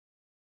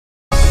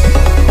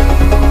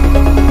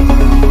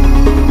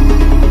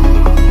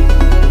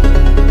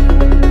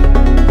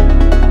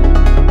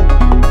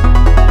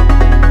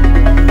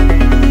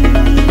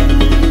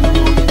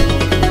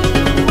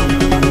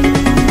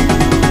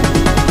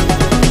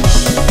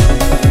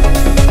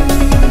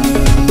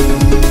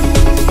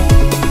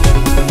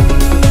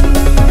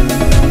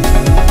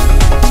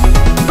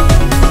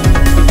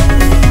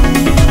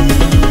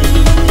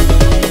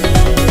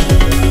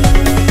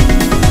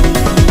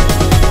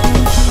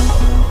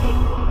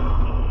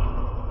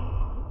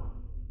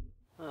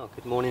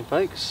Good morning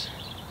folks,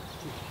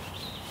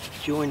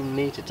 joining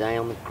me today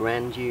on the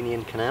Grand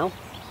Union Canal.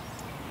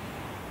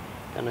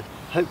 Going to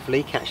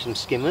hopefully catch some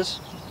skimmers.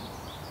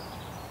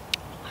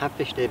 Have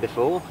fished here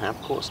before, have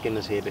caught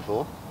skimmers here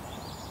before,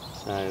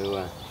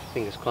 so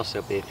fingers crossed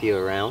there'll be a few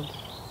around.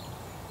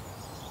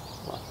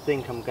 What I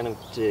think I'm going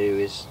to do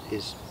is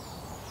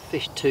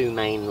fish two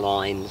main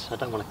lines. I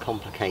don't want to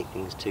complicate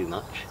things too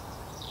much,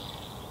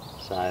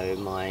 so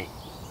my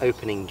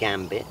opening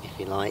gambit, if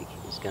you like,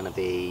 is going to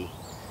be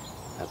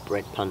a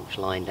bread punch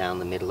line down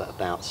the middle at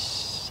about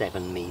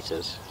 7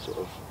 metres, sort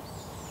of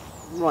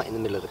right in the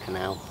middle of the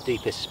canal,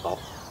 deepest spot,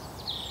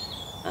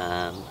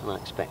 and I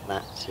expect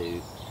that to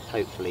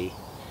hopefully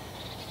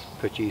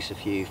produce a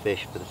few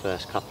fish for the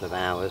first couple of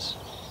hours.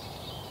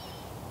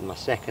 And my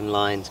second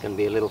line is going to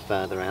be a little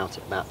further out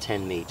at about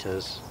 10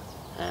 metres,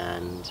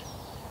 and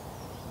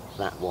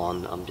that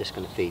one I'm just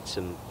going to feed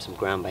some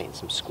ground bait and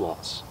some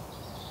squats,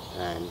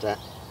 and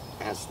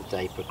as the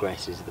day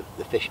progresses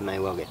the fish may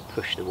well get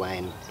pushed away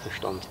and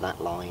pushed onto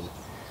that line,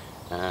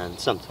 and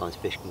sometimes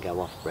fish can go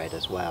off bread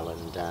as well,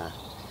 and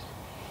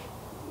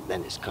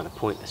then it's kind of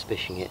pointless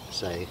fishing it,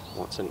 so I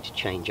want something to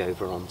change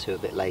over onto a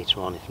bit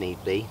later on if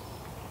need be.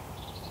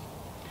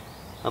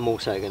 I'm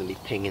also going to be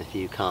pinging a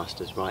few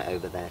casters right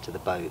over there to the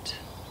boat.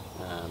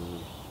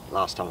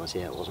 Last time I was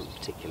here it wasn't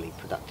particularly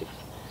productive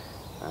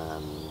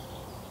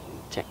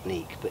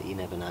technique, but you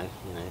never know,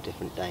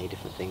 different day,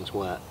 different things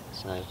work,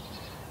 so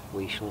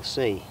we shall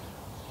see.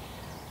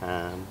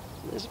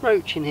 There's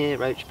roach in here,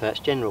 roach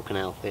perch, general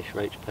canal fish,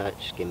 roach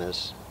perch,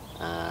 skimmers.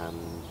 I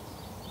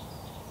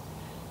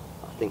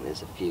think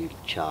there's a few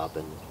chub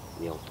and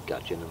the odd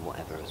gudgeon and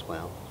whatever as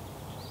well.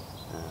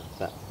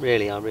 But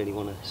really, I really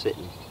want to sit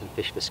and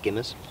fish for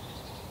skimmers.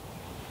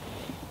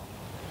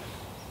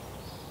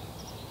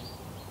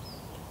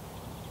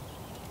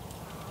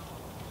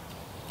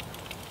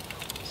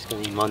 It's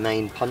going to be my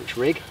main punch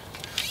rig.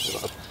 I've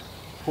got a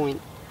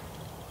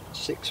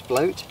 0.6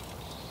 float.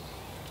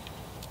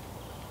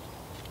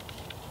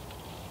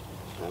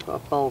 I've got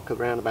a bulk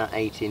around about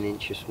 18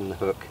 inches from the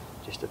hook,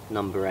 just a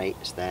number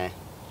 8's there,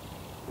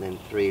 and then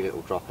 3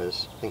 little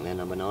droppers, I think they're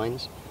number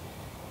 9's,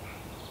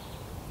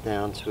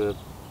 down to a,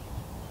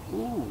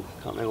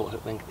 can't remember what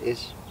hook length it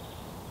is,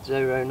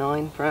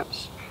 0.09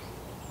 perhaps,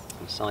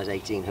 and size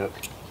 18 hook.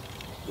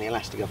 And the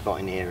elastic I've got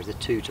in here is a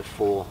 2 to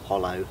 4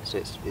 hollow, so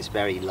it's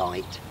very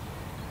light.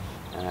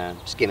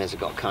 Skimmers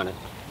have got kind of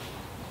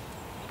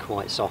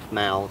quite soft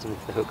mouths, and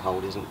if the hook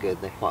hold isn't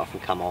good they quite often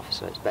come off,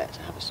 so it's better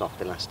to have a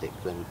soft elastic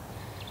than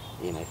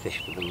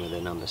fish for them with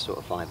a number sort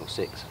of 5 or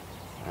 6,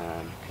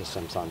 because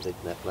sometimes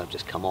they'll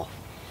just come off.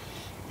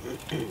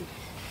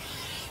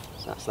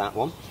 So that's that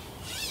one.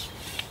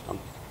 I'm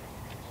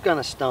going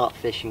to start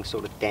fishing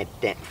sort of dead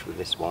depth with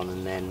this one,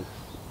 and then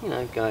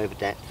go over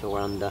depth or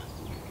under,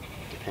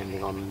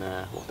 depending on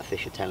what the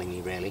fish are telling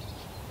me really.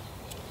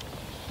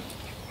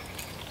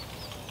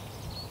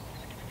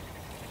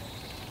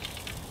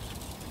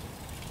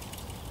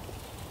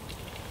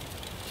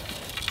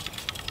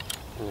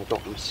 And I've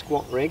got my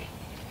squat rig,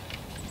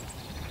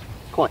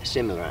 quite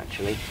similar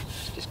actually,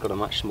 it's just got a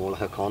much smaller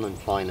hook on and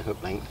finer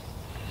hook length,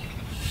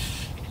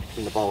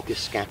 and the bulk is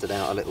scattered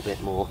out a little bit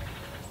more.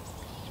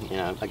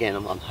 Again,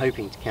 I'm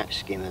hoping to catch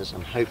skimmers.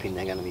 I'm hoping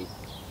they're going to be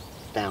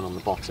down on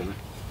the bottom.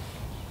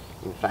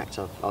 In fact,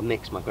 I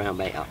mixed my ground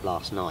bait up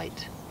last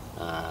night.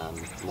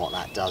 What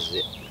that does is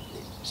it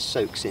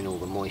soaks in all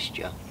the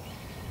moisture,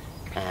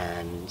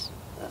 and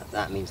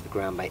that means the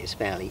ground bait is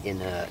fairly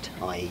inert,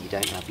 i.e. you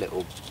don't have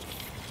little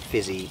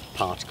fizzy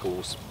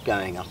particles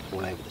going up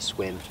all over the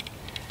swim.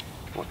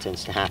 What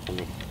tends to happen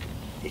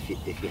if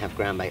you have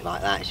ground bait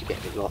like that is you get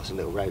lots of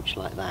little roach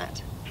like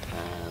that,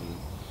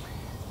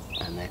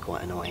 and they're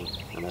quite annoying,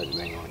 and I don't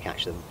really want to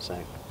catch them.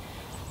 So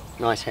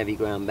nice heavy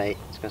ground bait,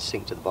 it's going to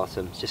sink to the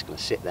bottom, it's just going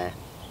to sit there.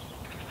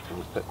 I'm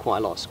going to put quite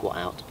a lot of squat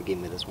out to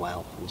begin with as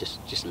well, and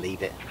just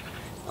leave it.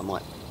 I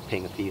might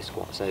ping a few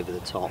squats over the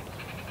top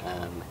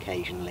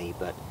occasionally,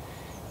 but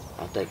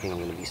I don't think I'm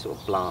going to be sort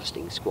of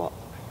blasting squat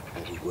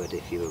as you would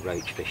if you were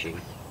roach fishing.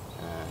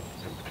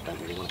 I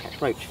don't really want to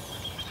catch roach.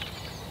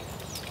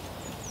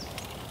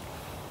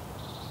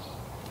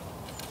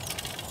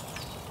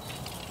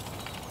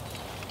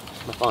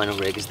 My final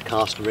rig is the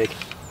caster rig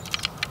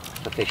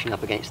for fishing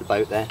up against the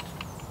boat there.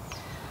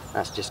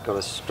 That's just got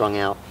a strung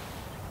out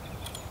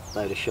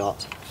load of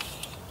shot,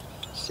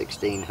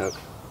 16 hook,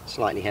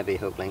 slightly heavier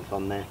hook length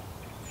on there,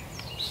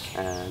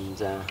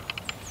 and a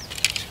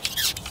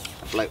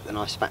float with a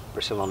nice fat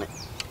bristle on it.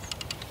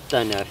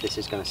 Don't know if this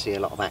is going to see a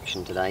lot of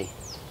action today,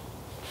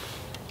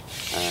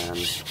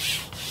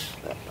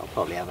 but I'll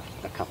probably have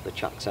a couple of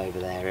chucks over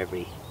there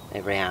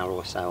every hour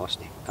or so. I'll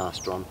stick the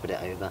caster on, put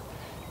it over.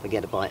 If I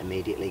get a bite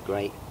immediately,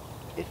 great.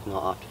 If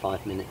not, after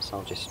 5 minutes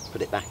I'll just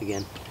put it back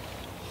again.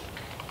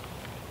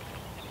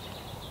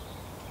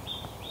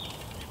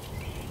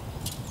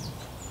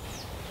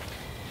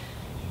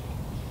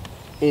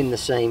 In the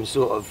same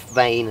sort of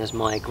vein as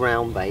my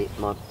ground bait,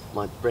 my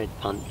bread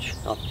punch,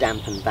 I've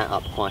dampened that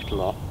up quite a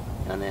lot,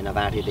 and then I've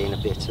added in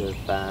a bit of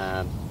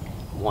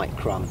white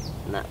crumb,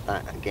 and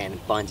that again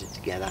binds it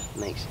together,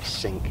 makes it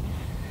sink.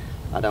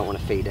 I don't want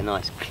to feed a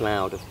nice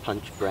cloud of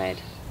punch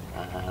bread,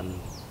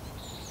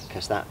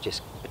 because that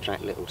just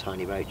attracts little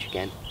tiny roach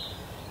again.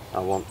 I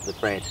want the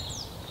bread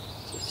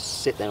to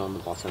sit there on the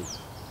bottom,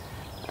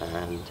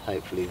 and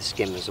hopefully the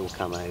skimmers will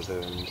come over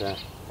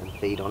and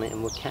feed on it,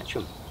 and we'll catch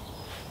them.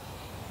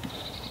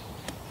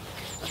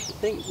 I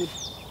think the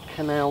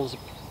canal's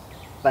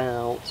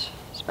about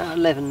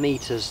 11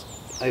 metres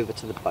over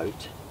to the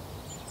boat,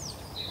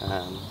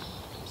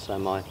 so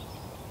my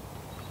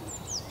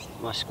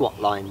squat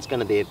line's going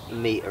to be 1.5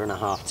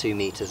 metres, 2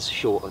 metres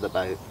short of the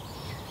boat,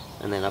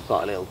 and then I've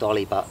got a little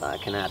dolly butt that I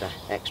can add an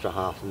extra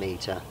 0.5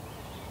 metre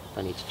if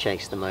I need to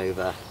chase them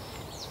over.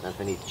 And if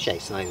I need to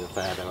chase them over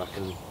further, I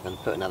can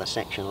put another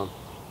section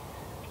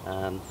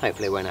on.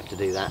 Hopefully I won't have to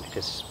do that,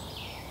 because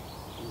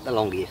the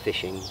longer you're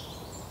fishing,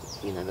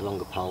 you know, the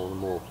longer pole, the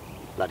more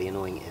bloody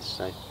annoying it is.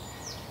 So,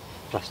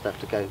 plus I have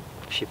to go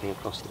shipping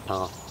across the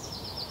path.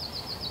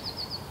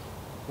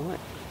 Alright,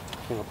 I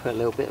think I'll put a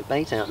little bit of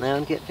bait out now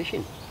and get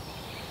fishing.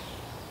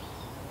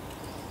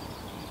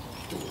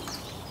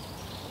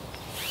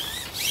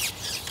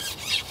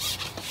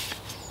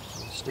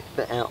 Stick a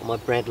bit out on my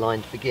bread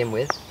line to begin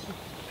with.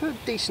 Put a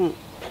decent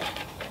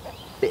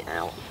bit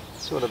out,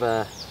 sort of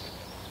a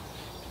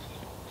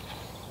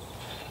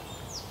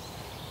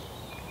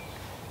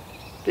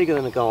bigger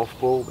than a golf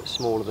ball but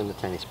smaller than a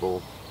tennis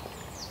ball.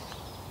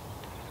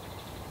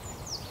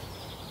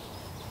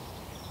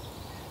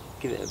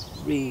 Give it a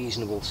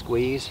reasonable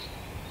squeeze.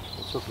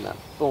 I'm talking about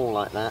a ball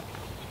like that.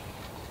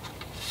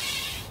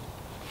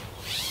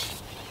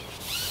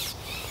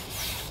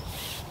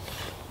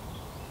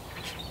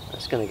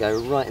 That's going to go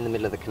right in the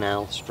middle of the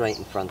canal, straight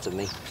in front of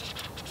me.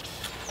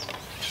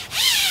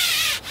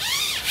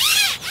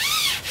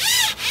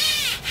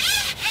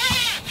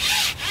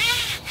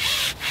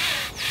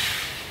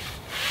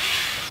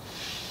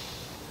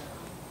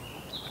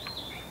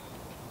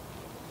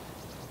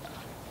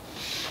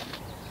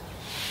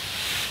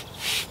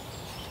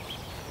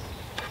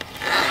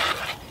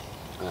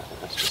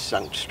 That's just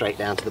sunk straight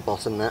down to the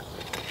bottom there.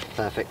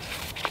 Perfect.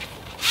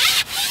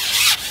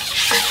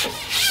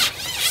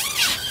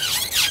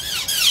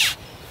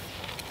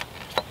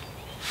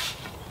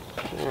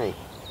 Okay.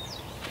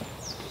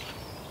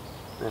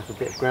 Now for a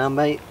bit of ground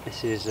bait.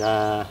 This is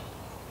I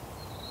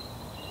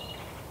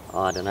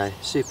don't know,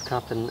 Super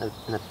Cup and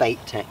a Bait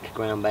Tech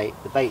ground bait.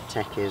 The Bait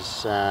Tech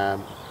is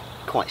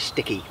quite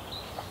sticky,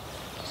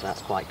 so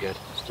that's quite good.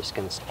 It's just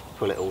going to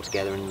pull it all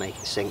together and make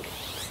it sink.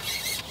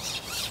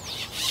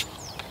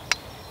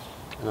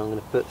 And I'm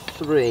going to put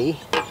 3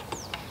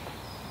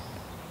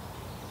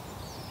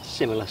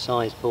 similar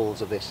sized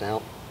balls of this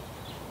out.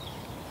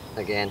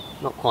 Again,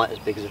 not quite as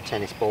big as a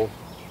tennis ball.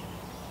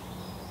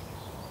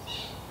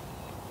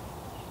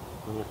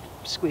 I'm going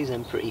to squeeze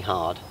them pretty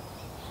hard.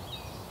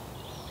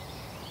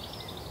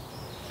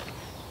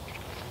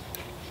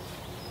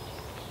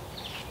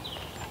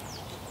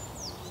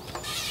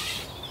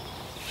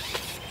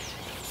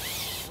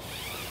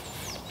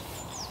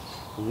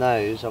 And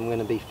those I'm going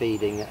to be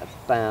feeding at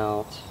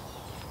about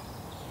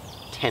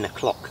 10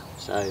 o'clock,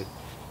 so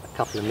a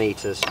couple of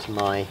metres to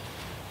my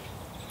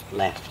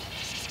left,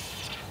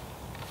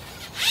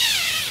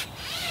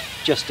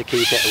 just to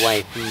keep it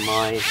away from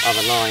my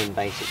other line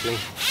basically.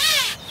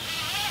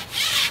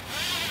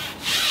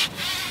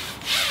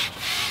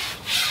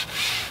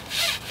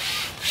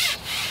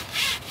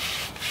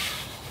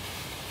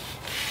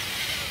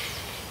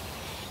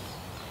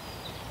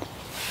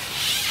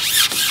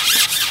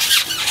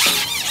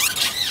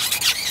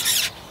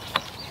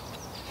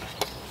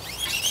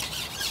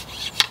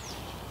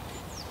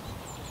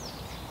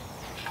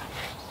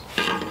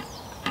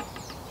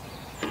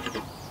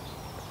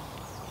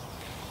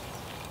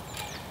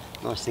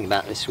 Nice thing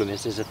about this swim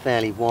is there's a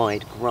fairly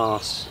wide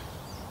grass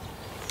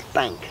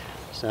bank,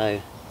 so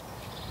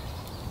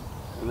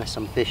unless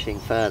I'm fishing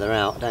further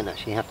out I don't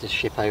actually have to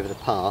ship over the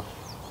path,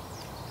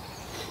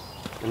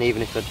 and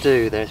even if I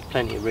do there's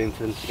plenty of room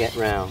for them to get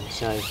round,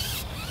 so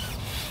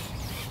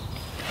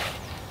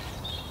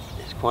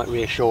it's quite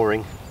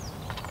reassuring.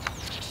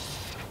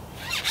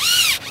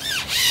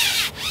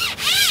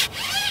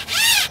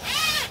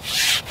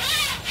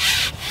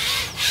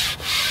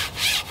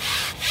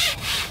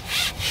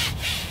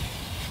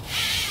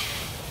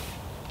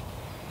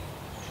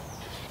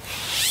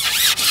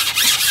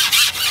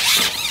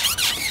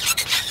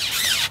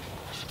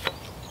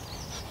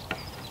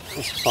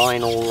 This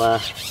final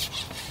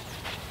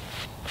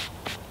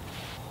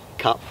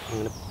cup, I'm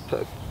going to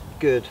put a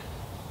good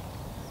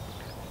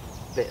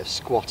bit of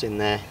squat in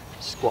there,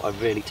 squat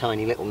of really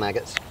tiny little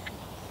maggots,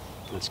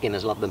 and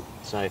skimmers love them.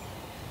 So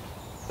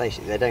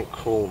basically they don't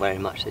crawl very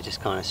much, they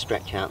just kind of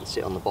stretch out and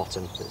sit on the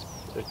bottom. So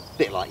it's a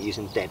bit like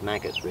using dead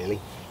maggots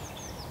really.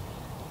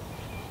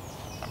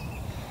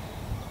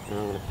 And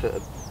I'm going to put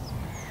a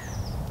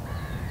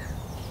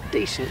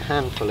decent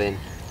handful in.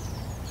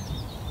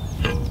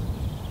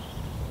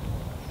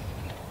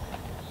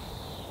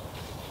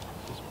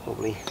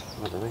 Probably,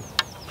 I don't know,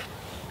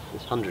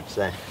 there's hundreds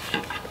there.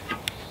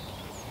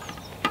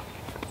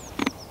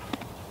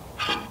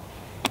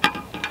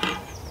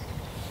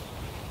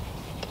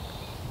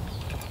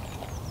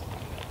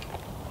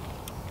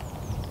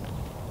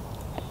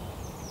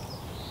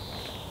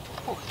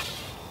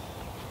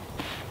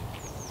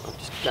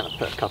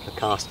 couple of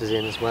casters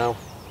in as well.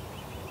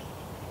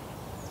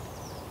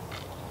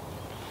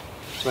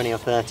 20 or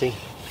 30.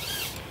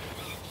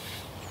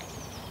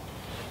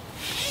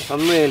 If I'm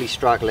really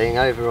struggling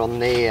over on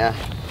the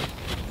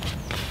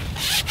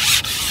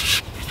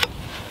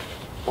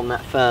on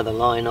that further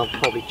line, I'll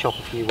probably chop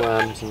a few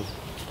worms and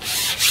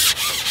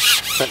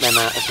put them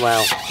out as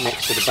well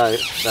next to the boat,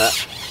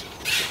 but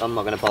I'm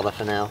not going to bother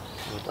for now.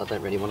 I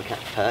don't really want to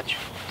catch perch,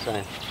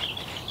 so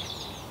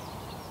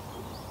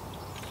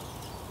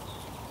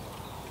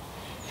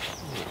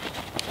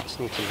just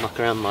need to muck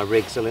around my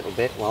rigs a little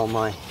bit while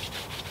my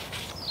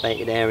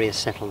baited areas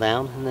settle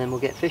down, and then we'll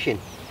get fishing.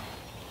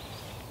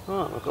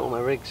 Right, I've got all my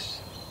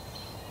rigs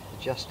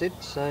adjusted,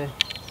 so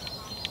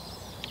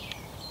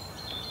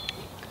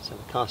we'll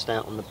cast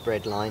out on the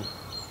bread line.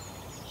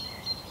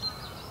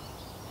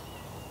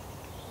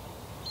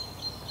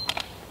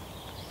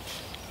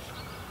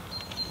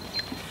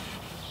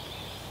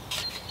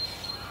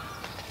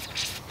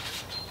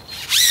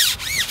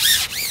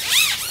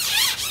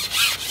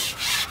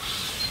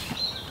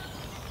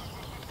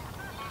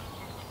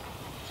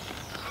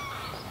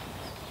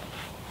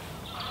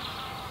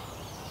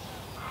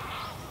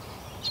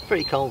 It's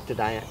pretty cold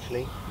today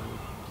actually.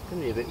 It's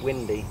going to be a bit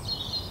windy.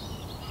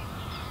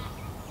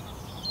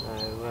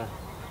 So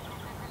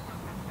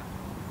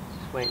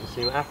just wait and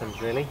see what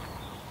happens really.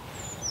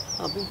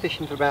 I've been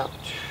fishing for about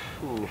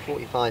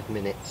 45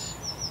 minutes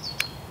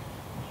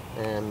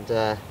and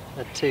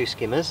had 2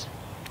 skimmers.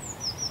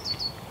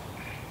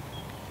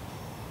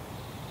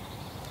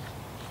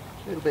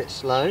 A little bit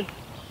slow.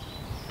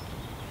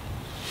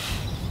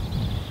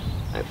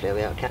 Hopefully I'll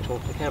be able to catch one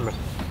for the camera.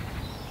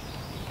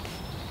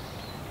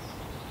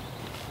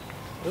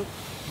 Oh,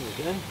 here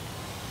we go.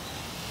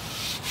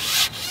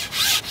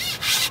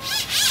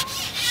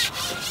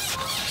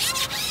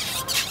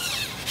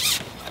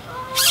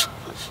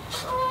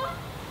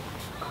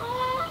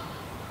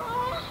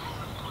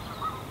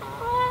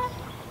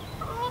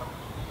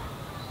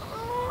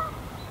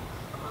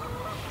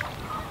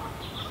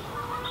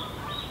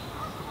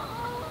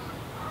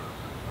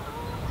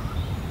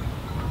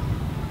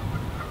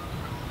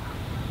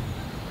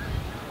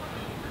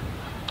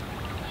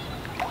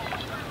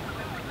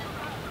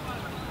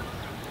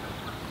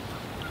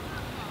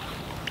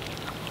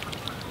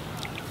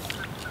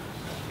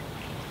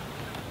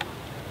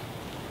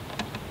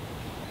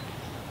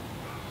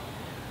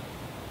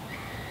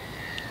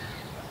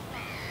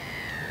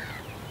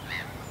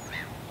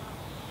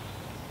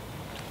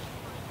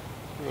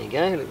 There you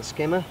go, little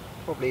skimmer,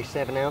 probably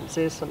 7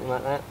 ounces, something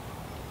like that.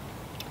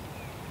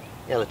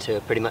 The other 2 are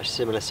pretty much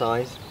similar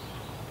size.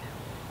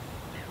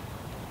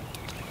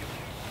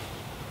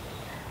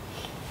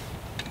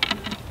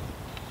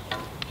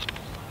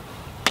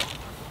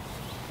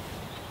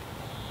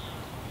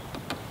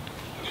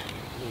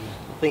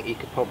 I think you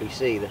could probably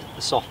see the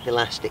soft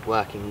elastic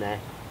working there.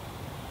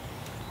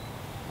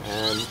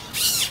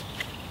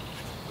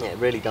 Yeah, it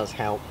really does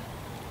help.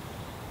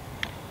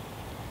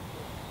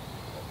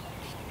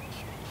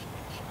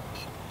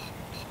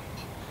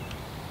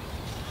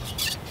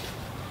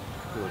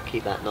 We'll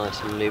keep that nice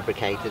and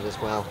lubricated as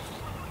well.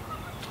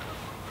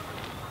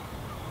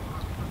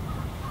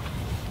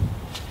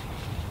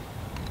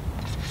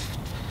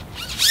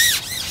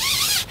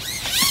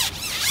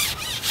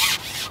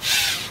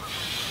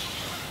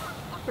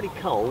 Pretty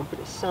cold, but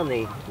it's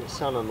sunny. There's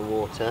sun on the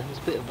water. There's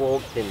a bit of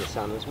warmth in the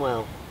sun as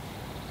well.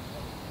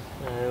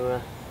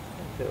 So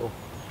it'll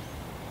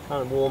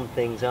kind of warm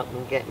things up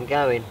and get them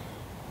going.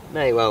 It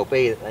may well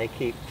be that they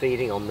keep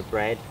feeding on the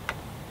bread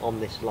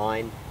on this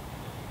line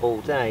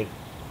all day.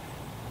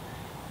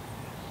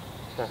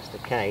 If that's the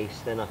case,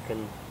 then I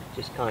can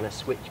just kind of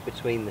switch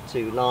between the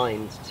 2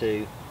 lines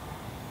to,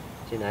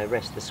 you know,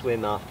 rest the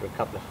swim after a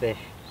couple of fish.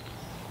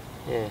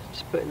 Yeah,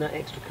 just putting that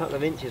extra couple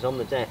of inches on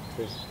the depth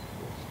has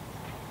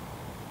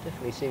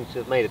definitely seems to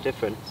have made a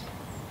difference.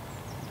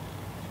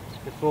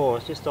 Before I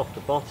was just off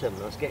the bottom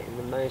and I was getting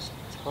the most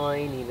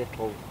tiny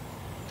little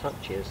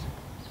touches.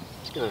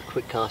 Just going to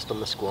quick cast on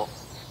the squat.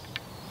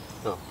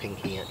 Oh,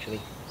 pinky actually.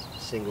 Just a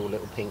single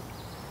little pink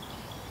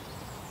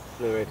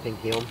fluoro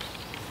pinky on.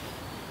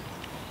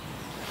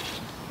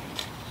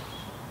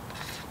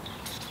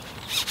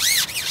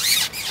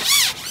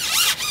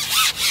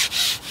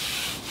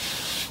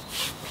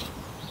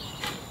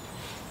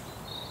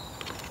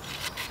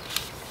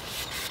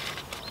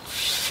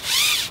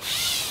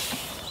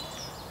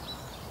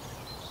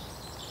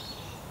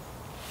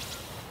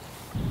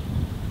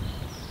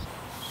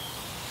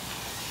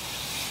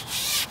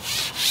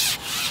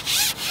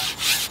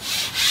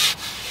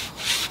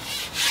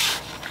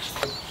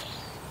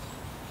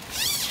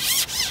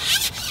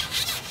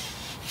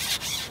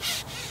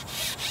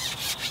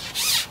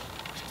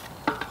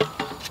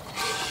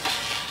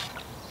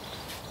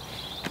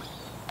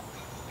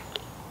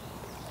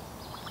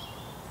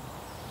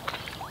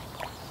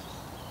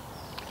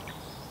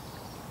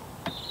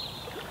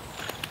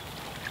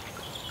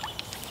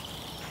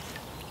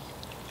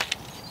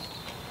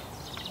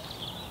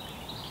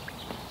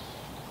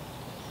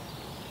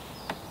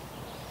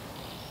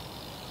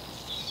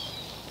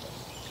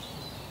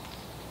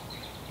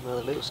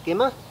 Another little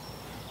skimmer.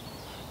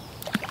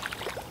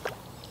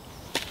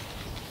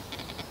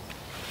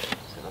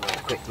 Let's have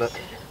another quick look.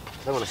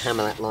 I don't want to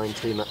hammer that line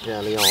too much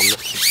early on,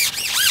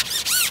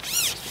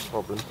 that's the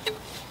problem.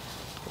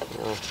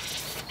 I'll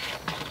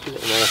give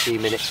it another few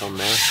minutes on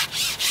there.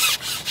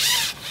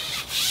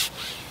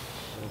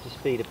 I'll just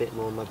feed a bit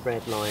more on my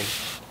bread line.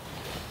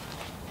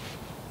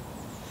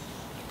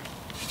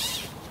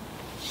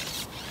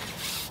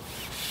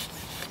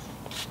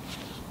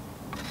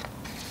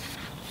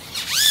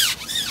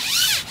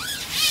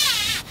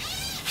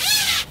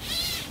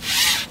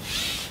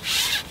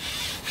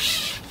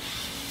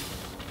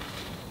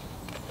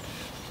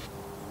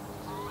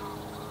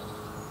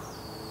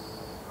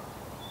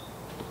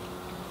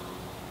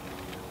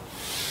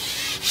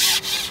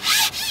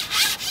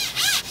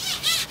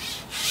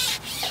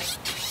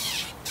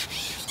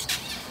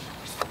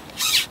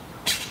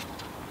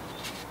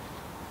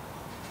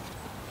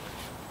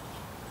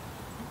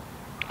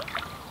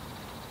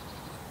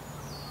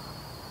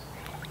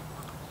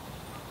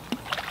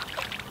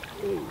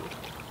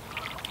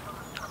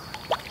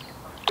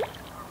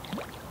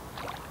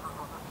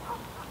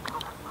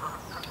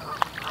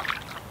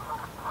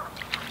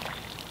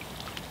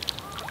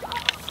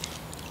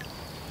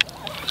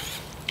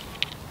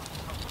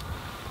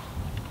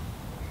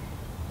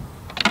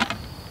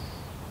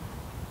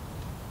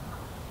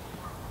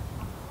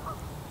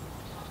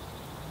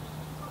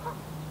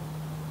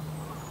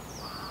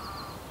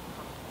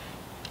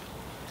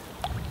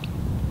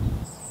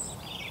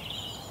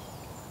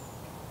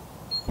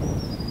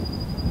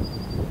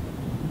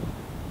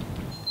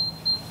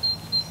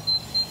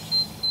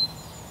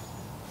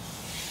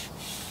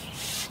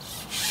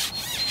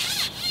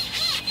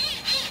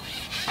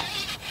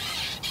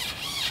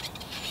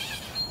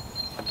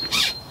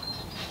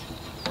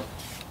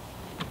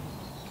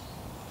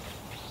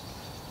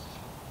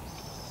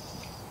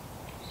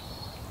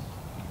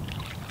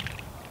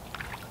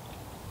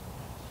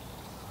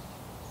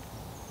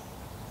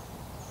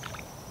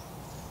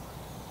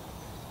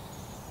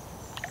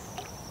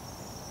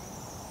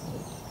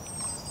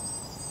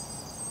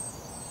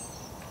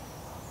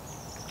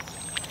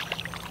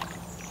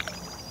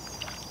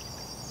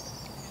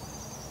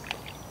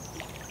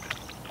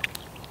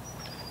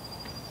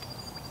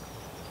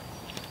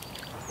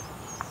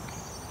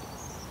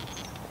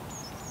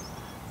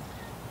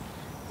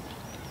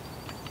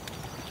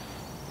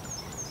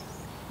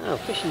 Oh,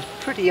 fishing's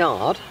pretty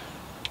hard.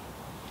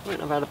 I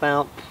think I've had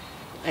about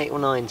 8 or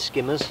 9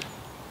 skimmers,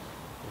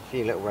 a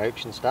few little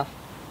roach and stuff.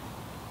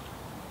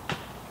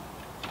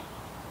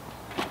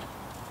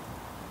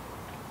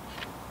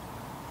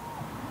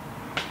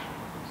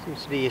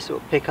 Seems to be you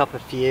sort of pick up a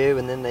few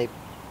and then they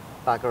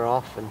bugger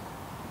off, and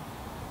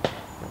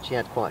actually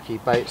had quite a few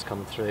boats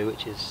come through,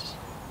 which is,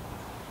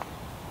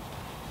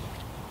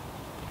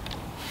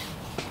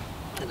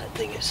 I don't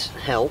think it's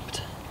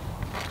helped.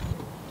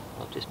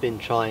 I've just been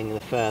trying the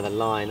further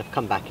line. I've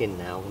come back in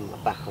now and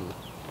I'm back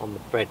on the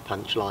bread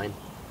punch line,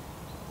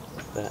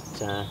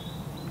 but I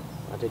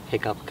did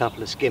pick up a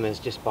couple of skimmers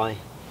just by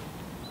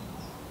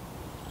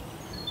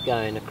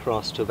going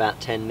across to about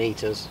 10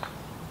 metres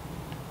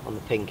on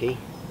the pinky.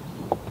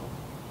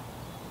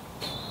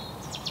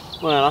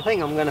 Well, I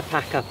think I'm going to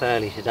pack up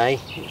early today.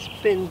 It's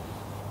been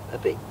a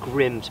bit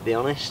grim, to be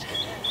honest.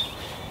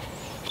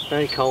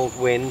 Very cold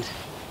wind,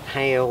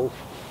 hail,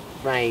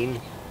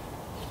 rain.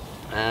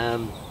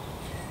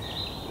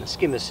 The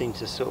skimmers seem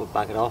to sort of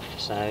bugger off,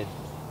 so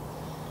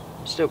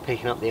I'm still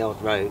picking up the odd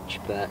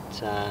roach, but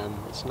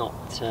it's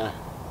not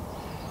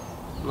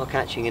I'm not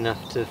catching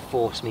enough to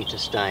force me to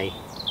stay.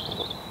 I've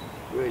got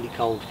really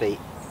cold feet.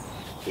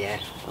 Yeah,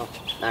 I've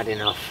had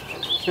enough.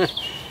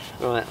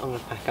 Right, I'm going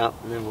to pack up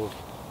and then we'll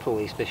pull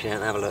these fish out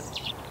and have a look.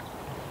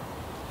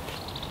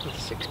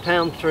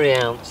 £6 3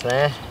 ounce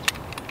there.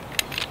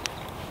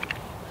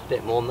 A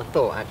bit more than I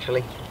thought,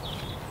 actually.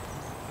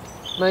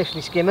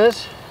 Mostly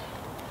skimmers.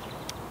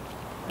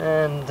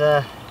 And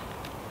there's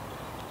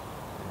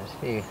a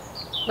few,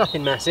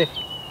 nothing massive,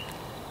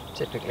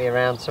 typically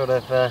around sort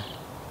of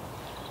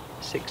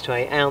 6 to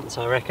 8 ounce,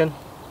 I reckon.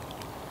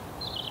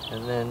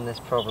 And then there's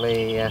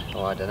probably,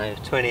 oh, I don't know,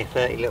 20 or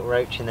 30 little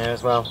roach in there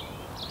as well.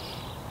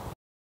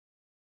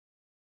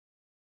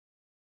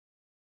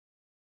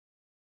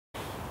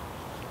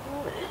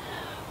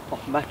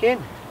 Pop them back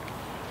in.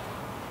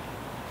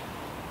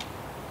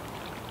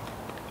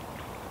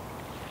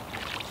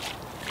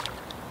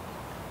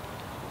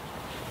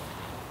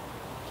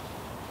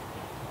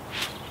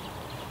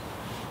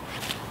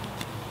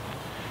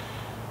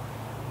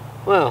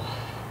 Well,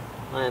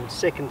 I am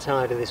sick and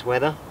tired of this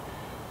weather.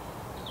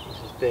 This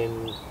has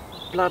been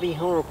bloody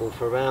horrible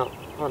for about,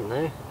 I don't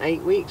know,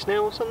 8 weeks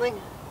now or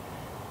something.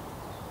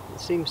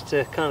 It seems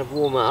to kind of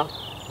warm up,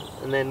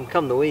 and then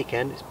come the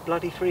weekend it's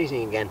bloody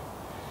freezing again.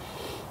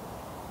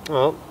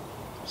 Well,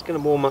 it's going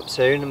to warm up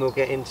soon and we'll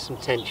get into some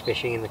tench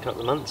fishing in a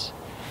couple of months.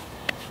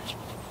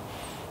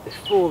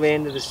 Before the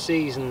end of the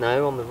season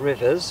though, on the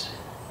rivers,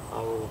 I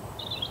will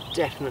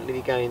definitely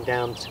be going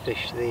down to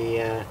fish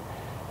the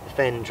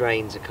fen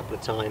drains a couple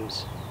of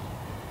times.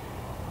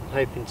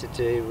 hoping to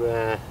do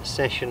a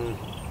session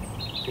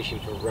fishing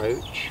for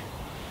roach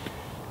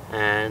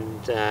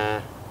and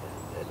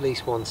at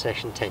least one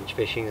session tench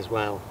fishing as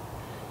well.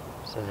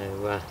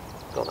 So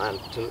got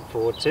that to look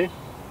forward to.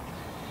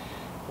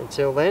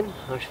 Until then,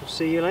 I shall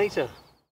see you later.